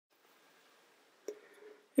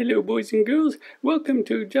Hello boys and girls, welcome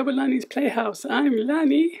to Jabulani's Playhouse. I'm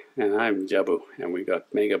Lani. And I'm Jabu. And we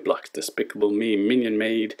got Mega Bloks, Despicable Me, Minion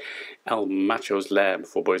Made, Macho's Lab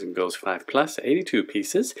for boys and girls 5+, 82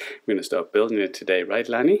 pieces. We're going to start building it today, right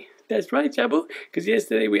Lani? That's right, Jabu, because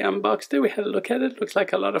yesterday we unboxed it, we had a look at it, looks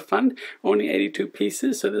like a lot of fun, only 82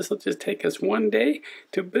 pieces, so this will just take us one day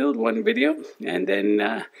to build one video, and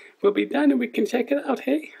then we'll be done and we can check it out,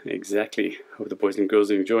 hey? Exactly. Hope the boys and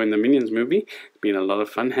girls are enjoying the Minions movie. It's been a lot of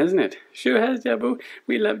fun, hasn't it? Sure has, Jabu.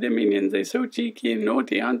 We love the Minions, they're so cheeky and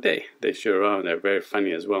naughty, aren't they? They sure are, and they're very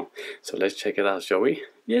funny as well. So let's check it out, shall we?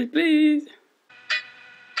 Yes, please!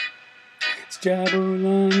 It's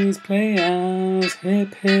Jabulani's Playhouse,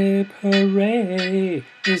 hip hip hooray!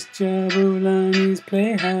 It's Jabulani's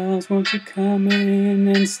Playhouse, won't you come in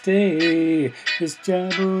and stay? It's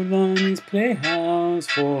Jabulani's Playhouse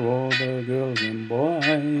for all the girls and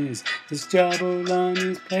boys. It's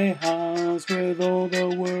Jabulani's Playhouse with all the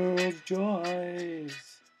world's joys.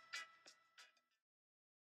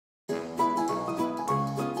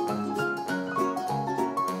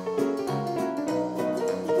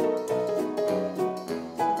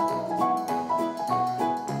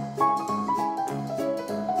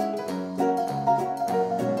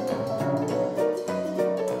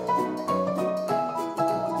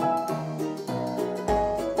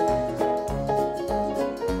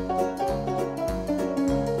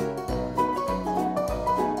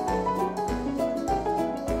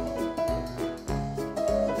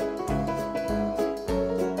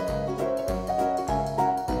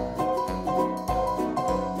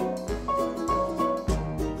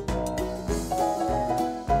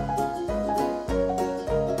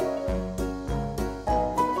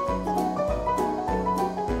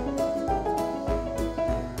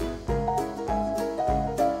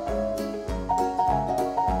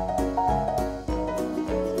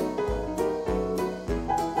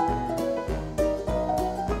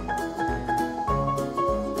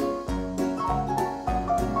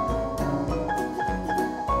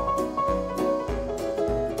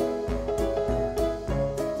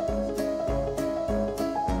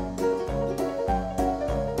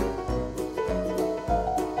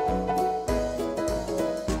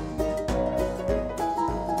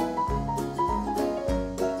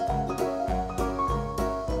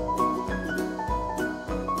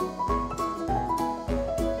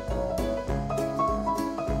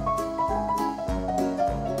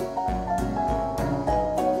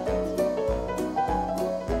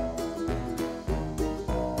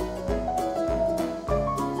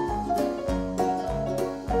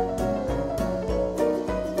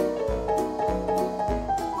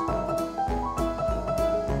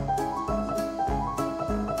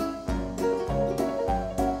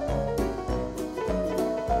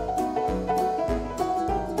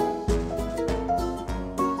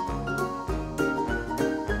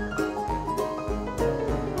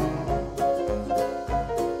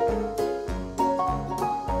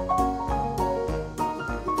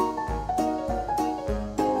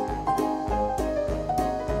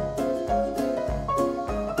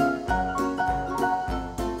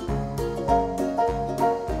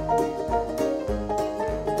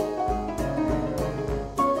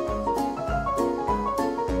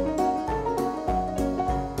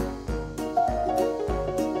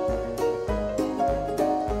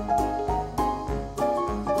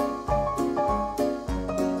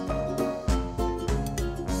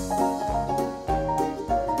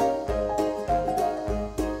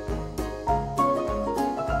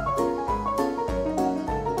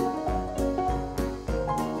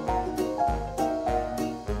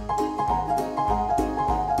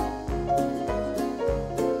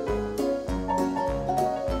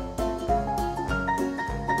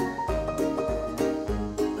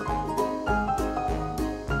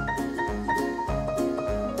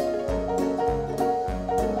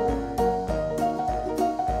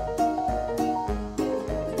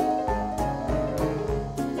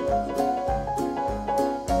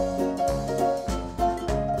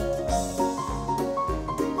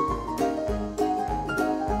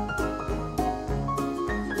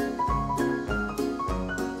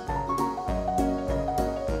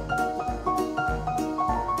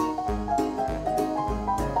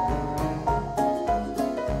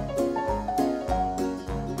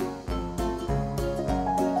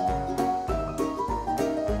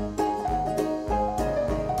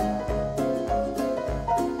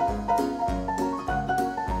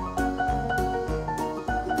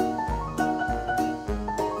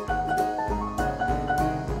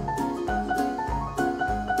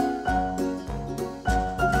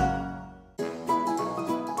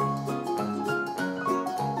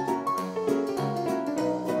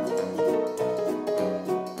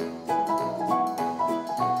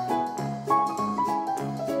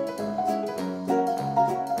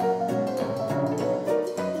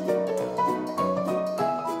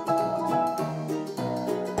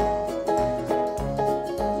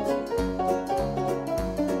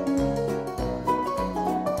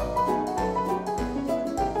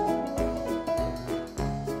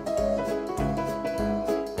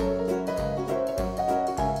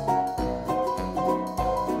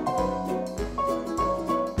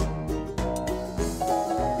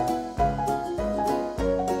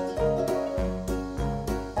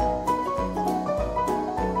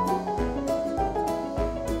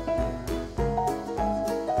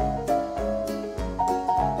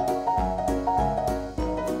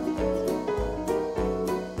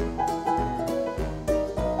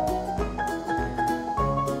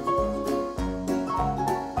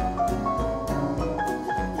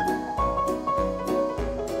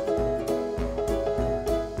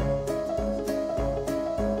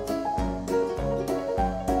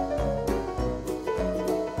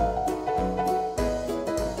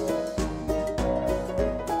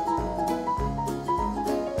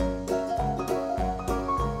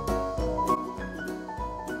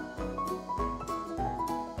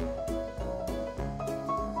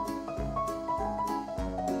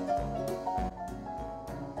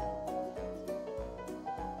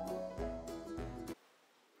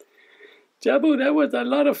 Jabu, that was a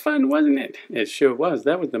lot of fun, wasn't it? It sure was.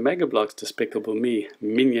 That was the Mega Bloks Despicable Me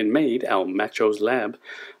Minion Made, our Macho's Lab.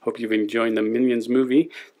 Hope you've enjoyed the Minions movie.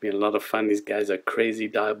 It's been a lot of fun. These guys are crazy,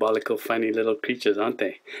 diabolical, funny little creatures, aren't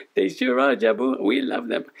they? They sure are, Jabu. We love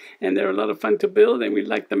them. And they're a lot of fun to build, and we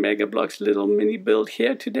like the Mega Bloks little mini build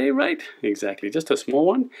here today, right? Exactly. Just a small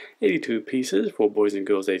one. 82 pieces for boys and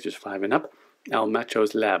girls ages 5 and up. Our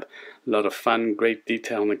Macho's Lab. A lot of fun, great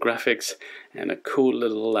detail on the graphics, and a cool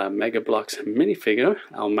little Mega Bloks minifigure,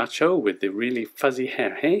 our Macho, with the really fuzzy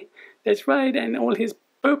hair, hey? That's right, and all his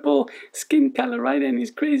purple skin color, right, and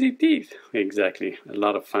his crazy teeth. Exactly, a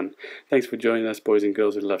lot of fun. Thanks for joining us, boys and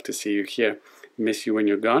girls. We'd love to see you here. Miss you when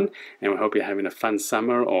you're gone, and we hope you're having a fun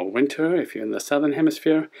summer or winter if you're in the southern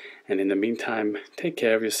hemisphere. And in the meantime, take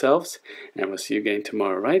care of yourselves, and we'll see you again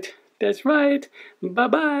tomorrow, right? That's right.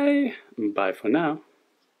 Bye-bye. Bye for now.